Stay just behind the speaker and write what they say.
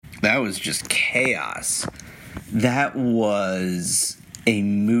That was just chaos. That was a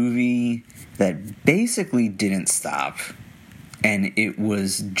movie that basically didn't stop, and it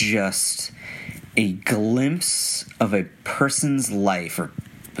was just a glimpse of a person's life, or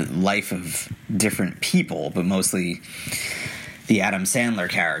the life of different people, but mostly the Adam Sandler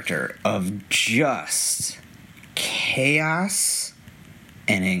character, of just chaos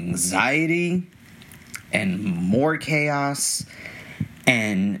and anxiety and more chaos,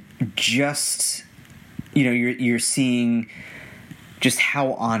 and just, you're seeing just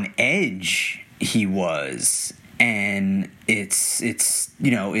how on edge he was, and it's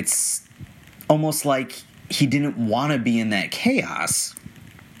almost like he didn't want to be in that chaos,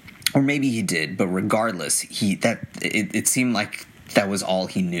 or maybe he did, but regardless, it seemed like that was all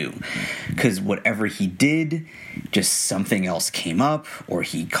he knew, because whatever he did, just something else came up, or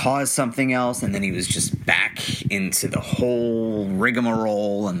he caused something else, and then he was just back into the whole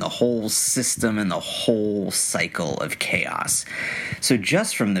rigmarole and the whole system and the whole cycle of chaos. So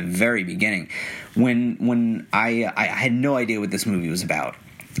just from the very beginning, when I had no idea what this movie was about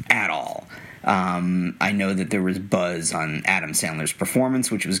at all. I know that there was buzz on Adam Sandler's performance,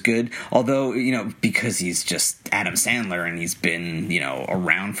 which was good. Although, because he's just Adam Sandler and he's been,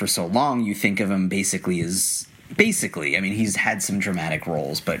 around for so long, you think of him basically, I mean, he's had some dramatic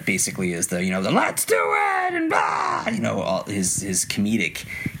roles, but basically as the let's do it and blah, all his comedic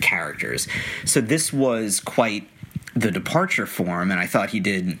characters. So this was quite the departure for him, and I thought he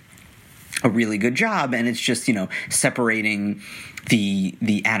did a really good job, and it's just, separating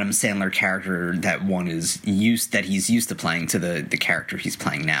the Adam Sandler character that he's used to playing to the character he's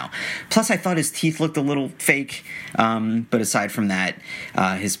playing now. Plus, I thought his teeth looked a little fake, but aside from that,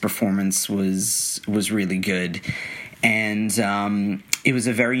 his performance was really good, and it was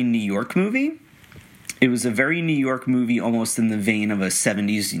a very New York movie. It was a very New York movie, almost in the vein of a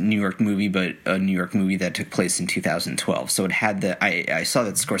 70s New York movie, but a New York movie that took place in 2012. So it had I saw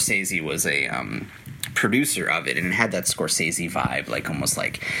that Scorsese was a producer of it, and it had that Scorsese vibe, like almost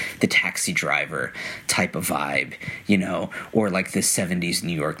like the Taxi Driver type of vibe, or like the 70s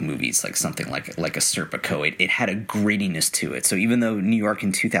New York movies, like something like a Serpico. It had a grittiness to it. So even though New York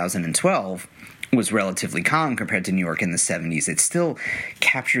in 2012 was relatively calm compared to New York in the 70s, it still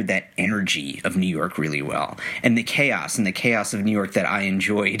captured that energy of New York really well. And the chaos of New York that I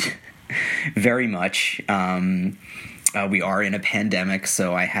enjoyed very much. We are in a pandemic,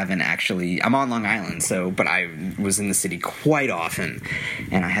 so I'm on Long Island, but I was in the city quite often,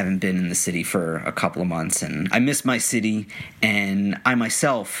 and I haven't been in the city for a couple of months, and I miss my city, and I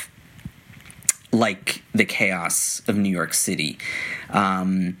myself like the chaos of New York City.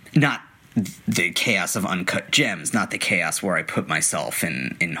 Not the chaos of Uncut Gems, not the chaos where I put myself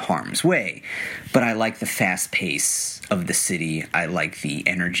in harm's way, but I like the fast pace of the city. I like the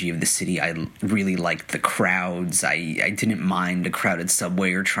energy of the city. I really liked the crowds. I didn't mind a crowded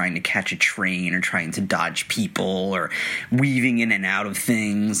subway, or trying to catch a train, or trying to dodge people, or weaving in and out of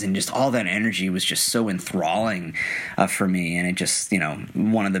things, and just all that energy was just so enthralling for me, and it just,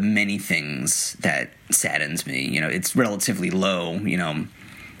 one of the many things that saddens me. It's relatively low,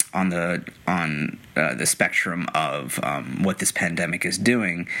 on the spectrum of what this pandemic is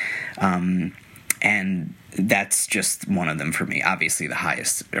doing, and that's just one of them for me. Obviously, the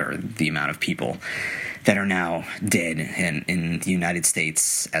highest, or the amount of people that are now dead in the United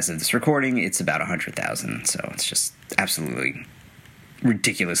States as of this recording, it's about 100,000. So it's just absolutely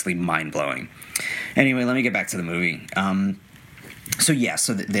ridiculously mind-blowing. Anyway, let me get back to the movie. So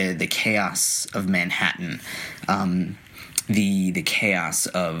the chaos of Manhattan, the chaos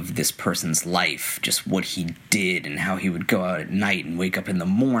of this person's life, just what he did and how he would go out at night and wake up in the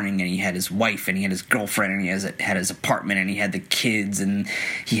morning, and he had his wife and he had his girlfriend and he had his apartment and he had the kids and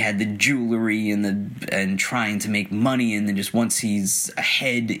he had the jewelry and trying to make money, and then just once he's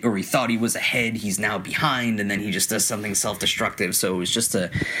ahead, or he thought he was ahead, he's now behind, and then he just does something self-destructive. So it was just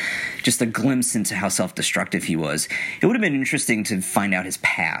a glimpse into how self-destructive he was. It would have been interesting to find out his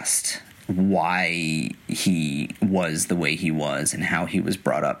past, why he was the way he was, and how he was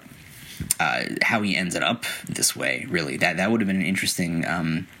brought up, how he ended up this way, really. That would have been an interesting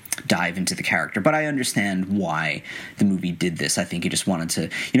dive into the character. But I understand why the movie did this. I think he just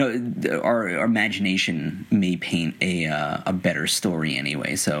wanted to, our imagination may paint a better story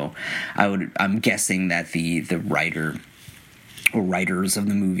anyway. So I'm guessing that the writer or writers of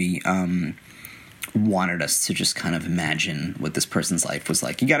the movie wanted us to just kind of imagine what this person's life was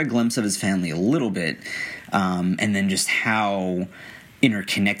like. You got a glimpse of his family a little bit, and then just how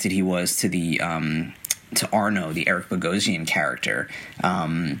interconnected he was to to Arno, the Eric Bogosian character,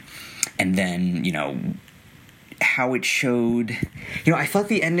 and then how it showed, I thought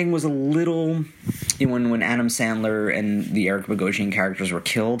the ending was a little, when Adam Sandler and the Eric Bogosian characters were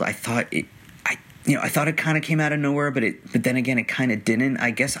killed, I thought it kind of came out of nowhere, but then again, it kind of didn't.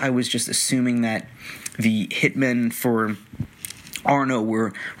 I guess I was just assuming that the hitmen for Arno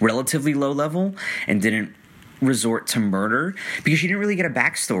were relatively low level and didn't resort to murder, because you didn't really get a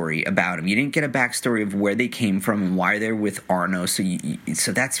backstory about him. You didn't get a backstory of where they came from and why they're with Arno.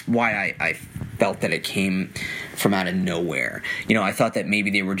 So that's why I felt that it came from out of nowhere. I thought that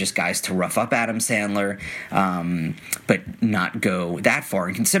maybe they were just guys to rough up Adam Sandler, but not go that far.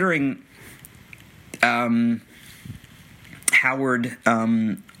 And considering Howard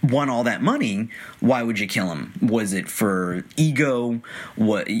won all that money, why would you kill him? Was it for ego?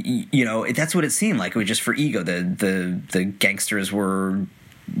 What, that's what it seemed like. It was just for ego. The gangsters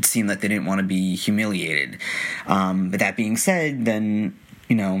seemed like they didn't want to be humiliated. But that being said, then,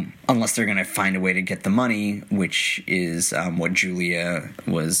 unless they're going to find a way to get the money, which is what Julia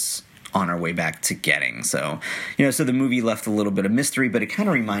was on our way back to getting. So, so the movie left a little bit of mystery, but it kind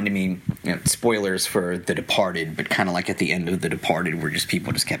of reminded me, spoilers for The Departed, but kind of like at the end of The Departed, where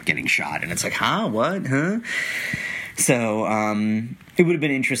people just kept getting shot, and it's like, what? So, it would have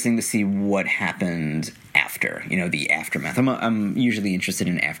been interesting to see what happened after, the aftermath. I'm usually interested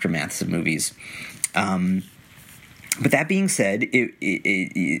in aftermaths of movies. But that being said,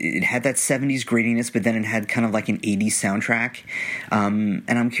 it had that 70s grittiness, but then it had kind of like an 80s soundtrack. And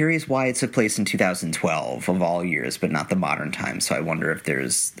I'm curious why it took place in 2012, of all years, but not the modern time. So I wonder if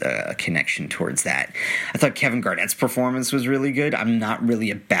there's a connection towards that. I thought Kevin Garnett's performance was really good. I'm not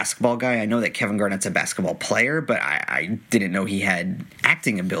really a basketball guy. I know that Kevin Garnett's a basketball player, but I didn't know he had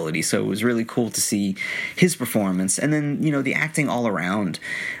acting ability. So it was really cool to see his performance. And then, the acting all around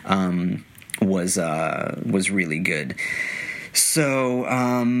was really good. So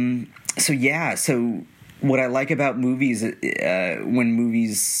what I like about movies, when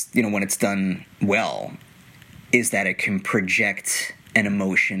movies, when it's done well, is that it can project an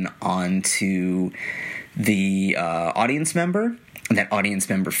emotion onto the audience member, and that audience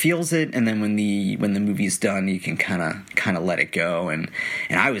member feels it, and then when the movie's done, you can kind of let it go. And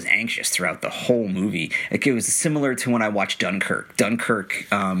I was anxious throughout the whole movie. Like, it was similar to when I watched Dunkirk.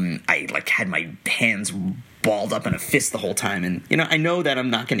 I had my hands balled up in a fist the whole time, and I know that I'm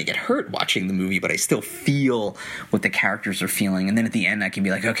not going to get hurt watching the movie, but I still feel what the characters are feeling. And then at the end, I can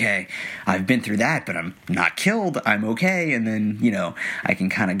be like, okay, I've been through that, but I'm not killed. I'm okay. And then I can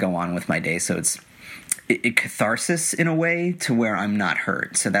kind of go on with my day. So it's catharsis in a way to where I'm not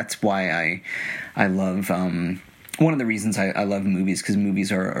hurt. So that's why I love one of the reasons I love movies, because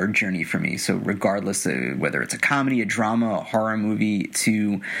movies are a journey for me. So regardless of whether it's a comedy, a drama, a horror movie,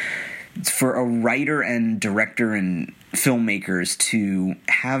 for a writer and director and filmmakers to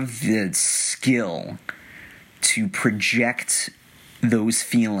have the skill to project those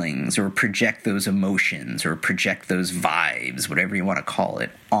feelings or project those emotions or project those vibes, whatever you want to call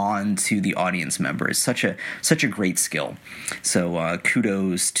it, onto the audience member is such a great skill. So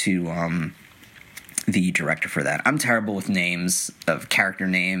kudos to the director for that. I'm terrible with names of character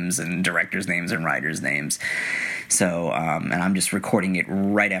names and directors' names and writers' names. So, and I'm just recording it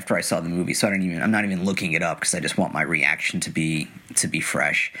right after I saw the movie, so I'm not even looking it up because I just want my reaction to be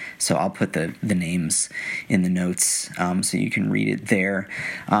fresh. So I'll put the names in the notes so you can read it there.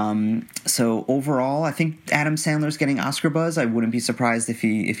 So overall, I think Adam Sandler's getting Oscar buzz. I wouldn't be surprised if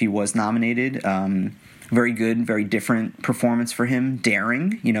he was nominated. Very good, very different performance for him.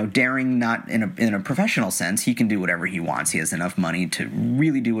 Daring not in a professional sense. He can do whatever he wants. He has enough money to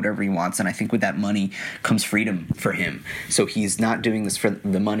really do whatever he wants, and I think with that money comes freedom for him. So he's not doing this for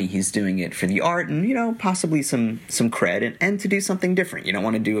the money. He's doing it for the art and possibly some cred and to do something different. You don't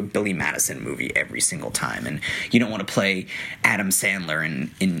want to do a Billy Madison movie every single time, and you don't want to play Adam Sandler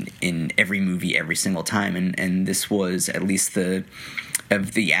in every movie every single time. And this was, at least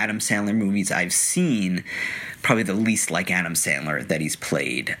of the Adam Sandler movies I've seen, probably the least like Adam Sandler that he's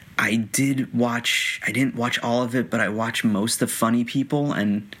played. I didn't watch all of it, but I watched most of Funny People,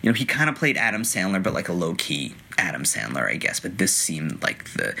 and he kind of played Adam Sandler, but like a low-key Adam Sandler, I guess. But this seemed like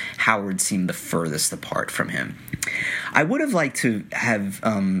Howard seemed the furthest apart from him. I would have liked to have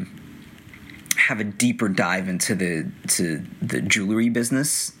a deeper dive into the jewelry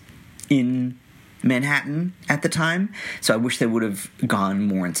business in Manhattan at the time. So I wish they would have gone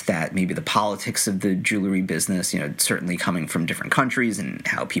more into that, maybe the politics of the jewelry business, certainly coming from different countries and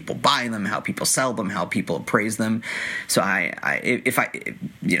how people buy them, how people sell them, how people appraise them. So my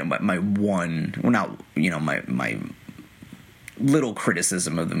little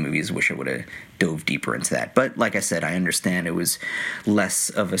criticism of the movies. Wish I would have dove deeper into that. But like I said, I understand it was less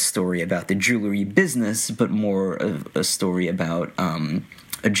of a story about the jewelry business, but more of a story about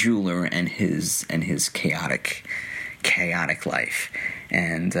a jeweler and his chaotic life.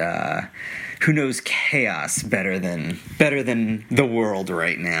 And who knows chaos better than the world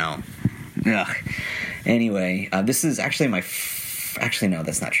right now? Ugh. Anyway, this is actually Actually, no,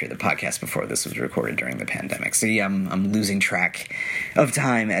 that's not true. The podcast before this was recorded during the pandemic. So yeah, I'm losing track of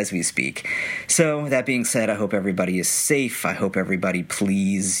time as we speak. So that being said, I hope everybody is safe. I hope everybody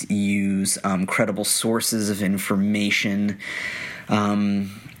please use credible sources of information.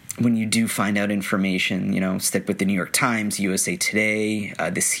 When you do find out information, stick with the New York Times, USA Today,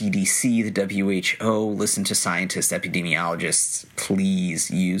 the CDC, the WHO, listen to scientists, epidemiologists.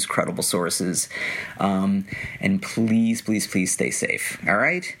 Please use credible sources. And please, please, please stay safe. All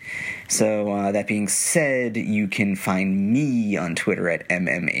right? So that being said, you can find me on Twitter at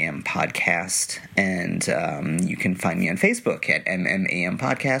MMAM Podcast, and you can find me on Facebook at MMAM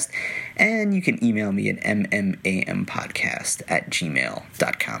Podcast, and you can email me at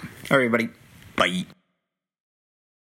mmampodcast@gmail.com. All right, everybody. Bye.